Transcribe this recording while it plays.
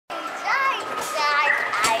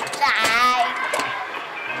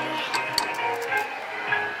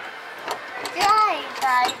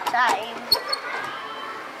time.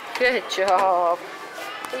 Good job.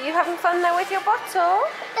 Are you having fun there with your bottle?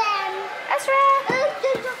 Ezra?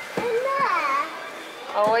 In there.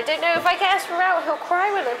 Oh, I don't know if I get Ezra out, he'll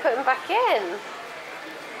cry when I put him back in.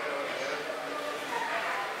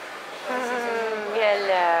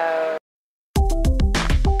 Yellow.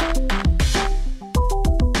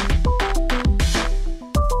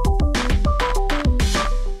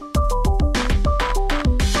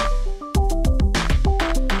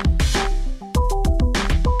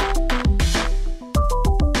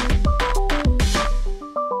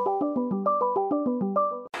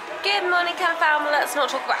 Good morning, Camp Family. Let's not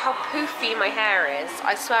talk about how poofy my hair is.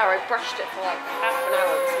 I swear I brushed it for like half an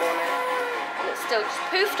hour this morning and it's still just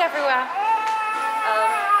poofed everywhere.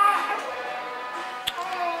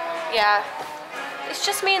 Yeah, it's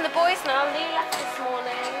just me and the boys now. Lee left this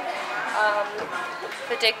morning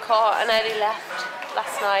for Didcot and Ellie left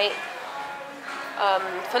last night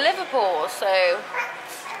for Liverpool. So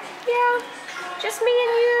yeah, just me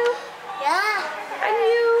and you. Yeah. And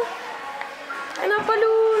you. And our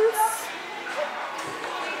balloons.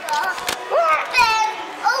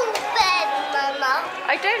 Open, Mama.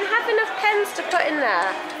 I don't have enough pens to put in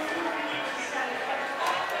there.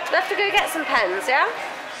 We'll have to go get some pens, yeah?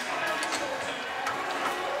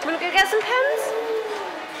 Wanna go get some pens?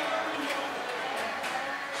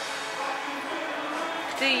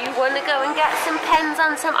 Do you want to go and get some pens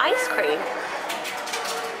and some ice cream?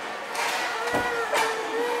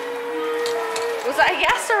 Was that a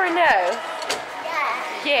yes or a no?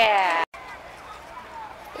 Yeah.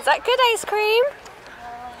 Is that good ice cream?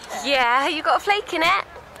 Yeah, you got a flake in it?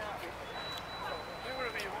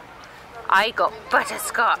 I got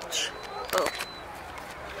butterscotch. Oh.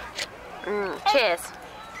 Cheers.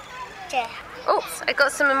 Yeah. Oops, I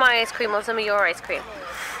got some of my ice cream on some of your ice cream.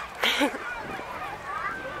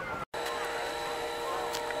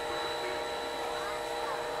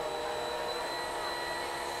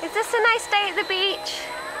 Is this a nice day at the beach?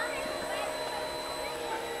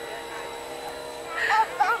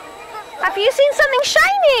 Have you seen something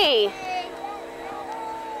shiny?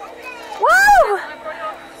 Whoa!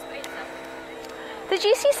 Did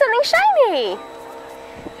you see something shiny?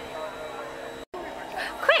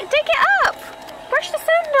 Quick, dig it up! Brush the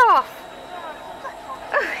sand off!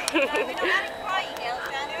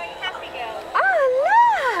 Oh,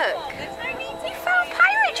 look! You found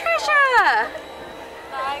pirate treasure!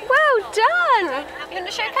 Well done! You want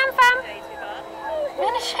to show Cam Fam? You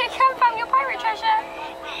want to show Cam Fam your pirate treasure?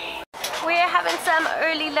 We're having some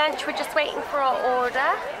early lunch. We're just waiting for our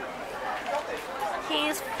order.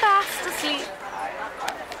 He's fast asleep.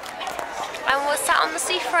 And we're sat on the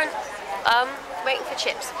seafront, waiting for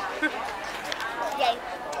chips.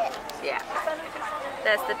 Yeah.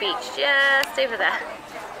 There's the beach just over there.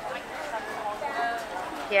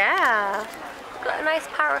 Yeah. Got a nice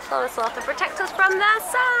parasol as well to protect us from the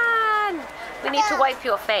sun. We need to wipe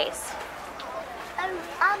your face.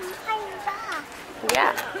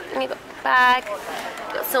 Yeah, and you got the bag,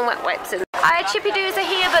 got some wet wipes in. Our chippy doos are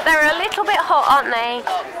here, but they're a little bit hot, aren't they?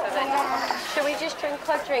 Should we just drink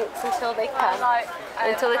our drinks until they come?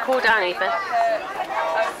 Until they cool down even?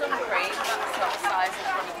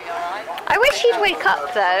 I wish he'd wake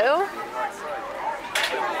up though.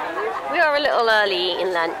 We are a little early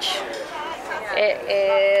eating lunch. It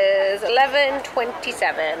is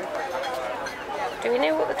 11:27. Do we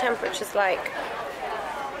know what the temperature's like?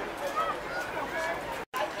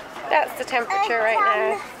 That's the temperature right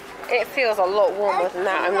now. It feels a lot warmer than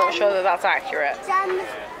that. I'm not sure that that's accurate.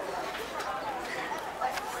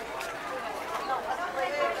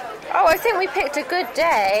 Oh, I think we picked a good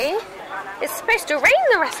day. It's supposed to rain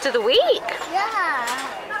the rest of the week. Yeah.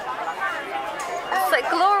 It's like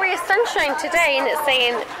glorious sunshine today, and it's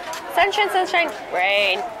saying sunshine, sunshine,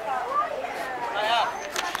 rain.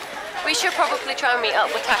 We should probably try and meet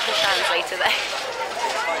up with Tash and Shans later though.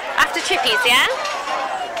 After Chippies, yeah?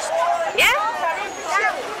 Yeah?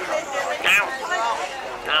 Ow.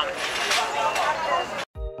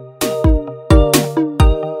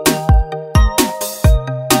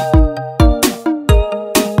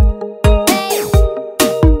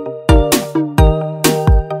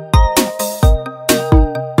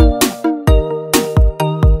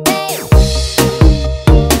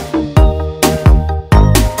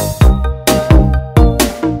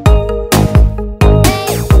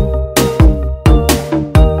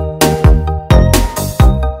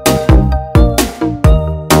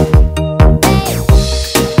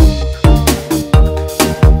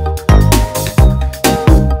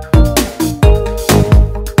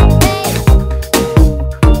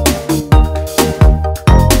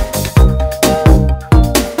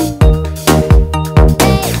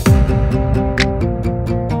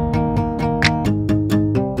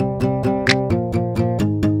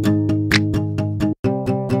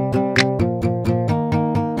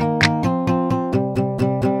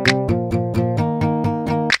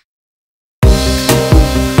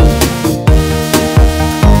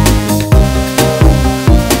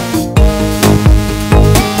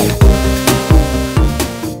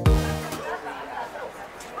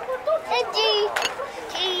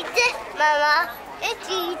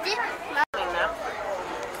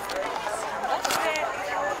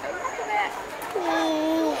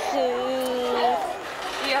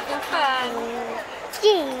 fun.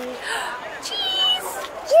 Cheese. Cheese.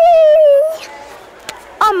 Cheese.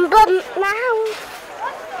 Bump now.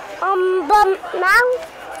 Bump now.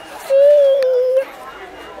 Cheese.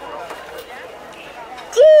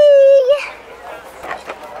 Cheese.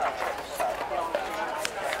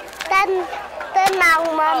 Then now,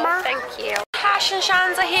 Mama. Oh, thank you. Cash and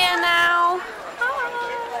Shans are here now.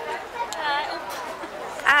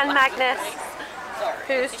 And Magnus,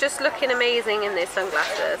 who's just looking amazing in these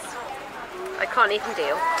sunglasses. I can't even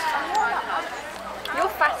deal. You're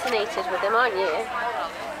fascinated with him, aren't you?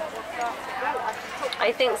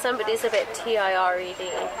 I think somebody's a bit tired.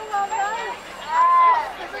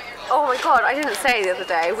 Oh my god, I didn't say the other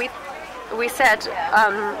day. We said,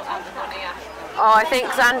 oh, I think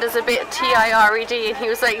Xander's a bit tired, and he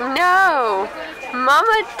was like, no,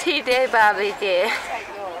 Mama tide baby dear.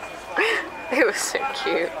 It was so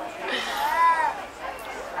cute.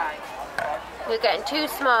 You're getting too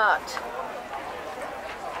smart.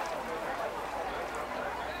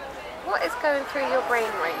 What is going through your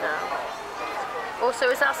brain right now? Also,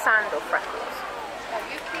 is that sand or freckles?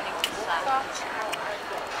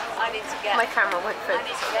 I need to get. My camera won't I focus.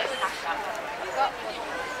 need to get cash up.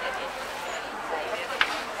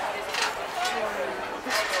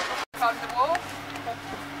 On the wall.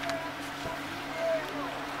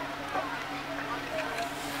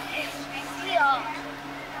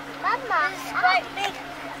 Mama, it's quite big.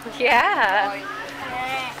 Yeah.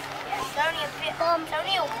 It's only a bit. It's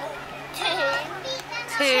only a two.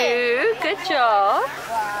 2. Good job.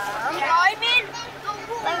 Climbing.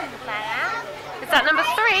 Is that number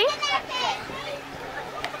 3?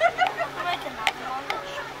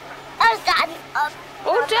 Oh, done.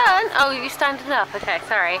 All done? Oh, you standing up. Okay,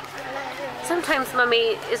 sorry. Sometimes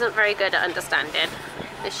Mummy isn't very good at understanding,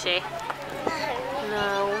 is she?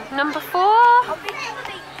 No. Number 4?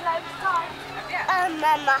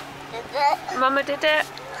 Mama. Mama did it.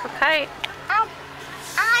 Okay. I.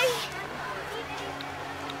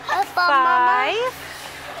 5,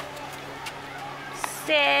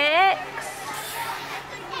 6,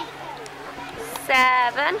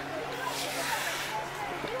 7,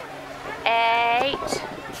 8.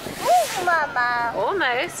 Ooh, Mama.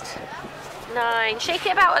 Almost. 9. Shake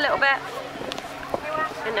it about a little bit.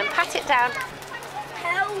 And then pat it down.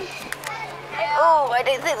 Help. Oh, I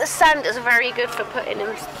don't think the sand is very good for putting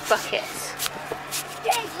in buckets.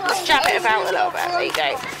 Let's jab it about a little bit. There you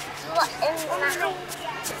go.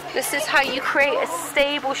 This is how you create a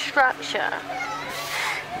stable structure.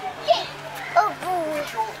 A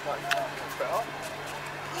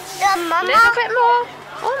little bit more.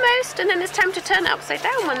 Almost. And then it's time to turn it upside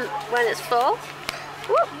down when it's full.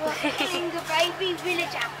 The baby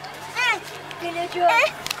villager. Villager.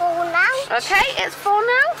 Full now. Okay, it's full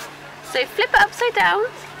now. So flip it upside down.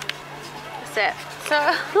 That's it. So,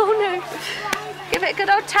 oh no. Give it a good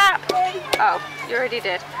old tap. Oh, you already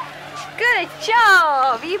did. Good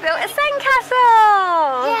job. You built a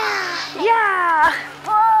sandcastle. Yeah. Yeah.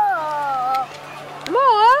 Oh.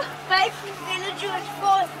 More? Baby villager is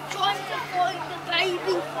trying to find the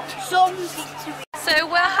baby zombie to eat. So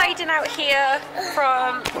we're hiding out here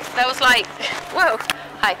from, there was like, whoa,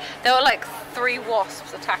 hi. There were like 3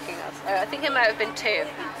 wasps attacking us. I think it might have been 2,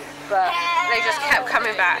 but they just kept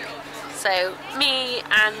coming back. So me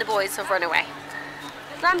and the boys have run away.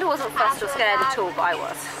 Xander wasn't fussed or scared at all, but I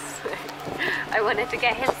was. I wanted to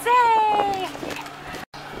get him safe.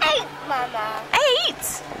 8, Mama.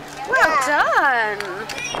 8? Well done.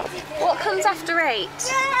 What comes after 8?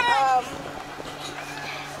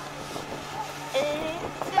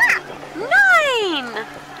 9.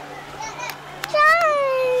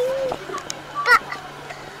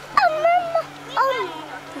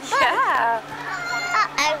 Yeah.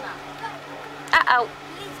 Uh-oh.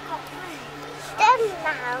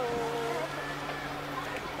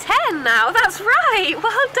 10 now, that's right.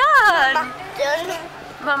 Well done.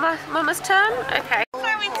 Mama's turn? Okay.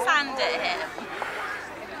 Throwing sand at him.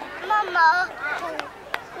 Mama.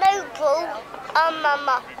 No ball.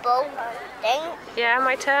 Mama. Ball. Thing. Yeah,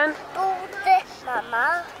 my turn. Ball this,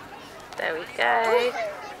 Mama. There we go.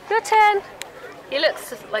 Your turn. He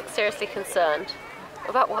looks like seriously concerned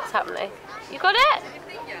about what's happening. You got it?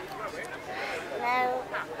 No.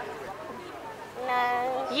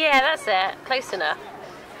 No. Yeah, that's it. Close enough.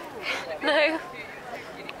 No.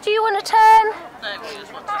 Do you want to turn? No, we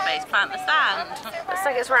just want to face plant the sand. Looks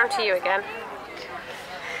like it's round to you again.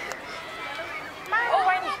 Oh,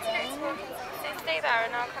 I need to stay there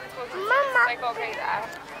and I'll come towards you. Mama. I gotta go there.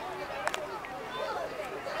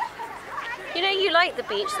 You know you liked the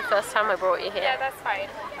beach the first time I brought you here. Yeah, that's fine.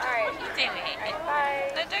 Alright. What are you doing?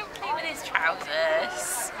 Bye. No, don't play with his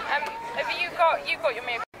trousers. Have you got your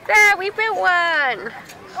maybe? There, we built one.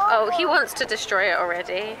 Oh, he wants to destroy it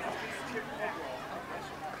already.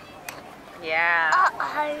 Yeah.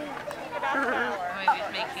 Maybe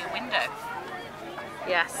it's making a window.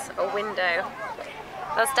 Yes, a window.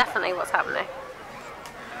 That's definitely what's happening.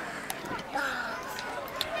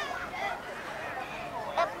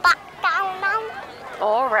 Back down now.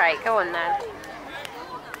 All right, go on then.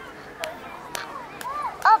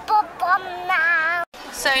 Up now.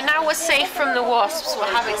 So now we're safe from the wasps.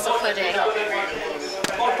 We're having some pudding.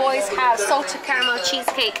 The boys have salted caramel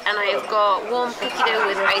cheesecake, and I've got warm cookie dough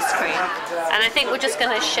with ice cream. And I think we're just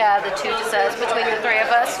going to share the 2 desserts between the 3 of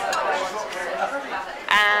us.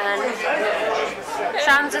 And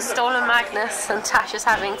Shans has stolen Magnus, and Tash is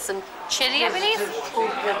having some chili, I believe.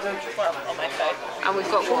 And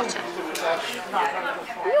we've got water.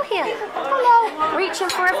 You're here. Hello. Reaching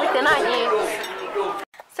for everything, aren't you?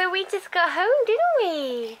 So we just got home, didn't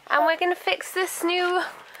we? And we're going to fix this new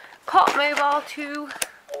cot mobile to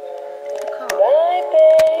the car.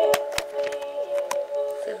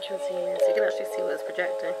 Central ceiling, so you can actually see what it's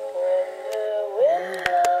projecting.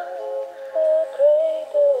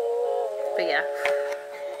 But yeah.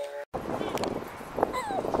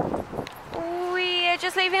 We are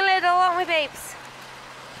just leaving Lidl, aren't we, babes?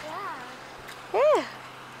 Yeah.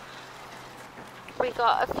 We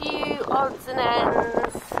got a few odds and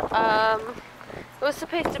ends. It was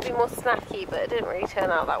supposed to be more snacky, but it didn't really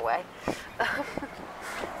turn out that way.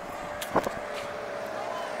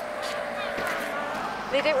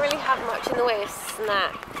 They didn't really have much in the way of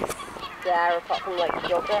snacks there, apart from like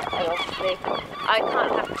yogurt. And obviously I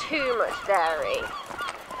can't have too much dairy,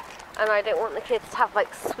 and I don't want the kids to have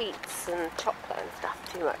like sweets and chocolate and stuff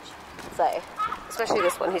too much. So, especially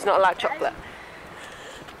this one, who's not allowed chocolate.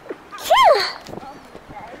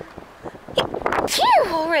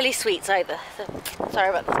 Or really sweets either. So, sorry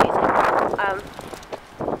about the sneezing.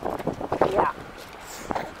 Yeah.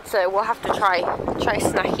 So we'll have to try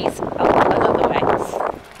snackies another way.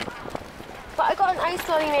 But I got an ice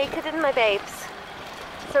lolly maker, didn't I, babes?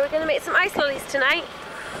 So we're going to make some ice lollies tonight.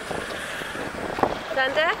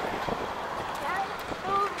 Xander?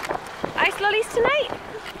 Ice lollies tonight?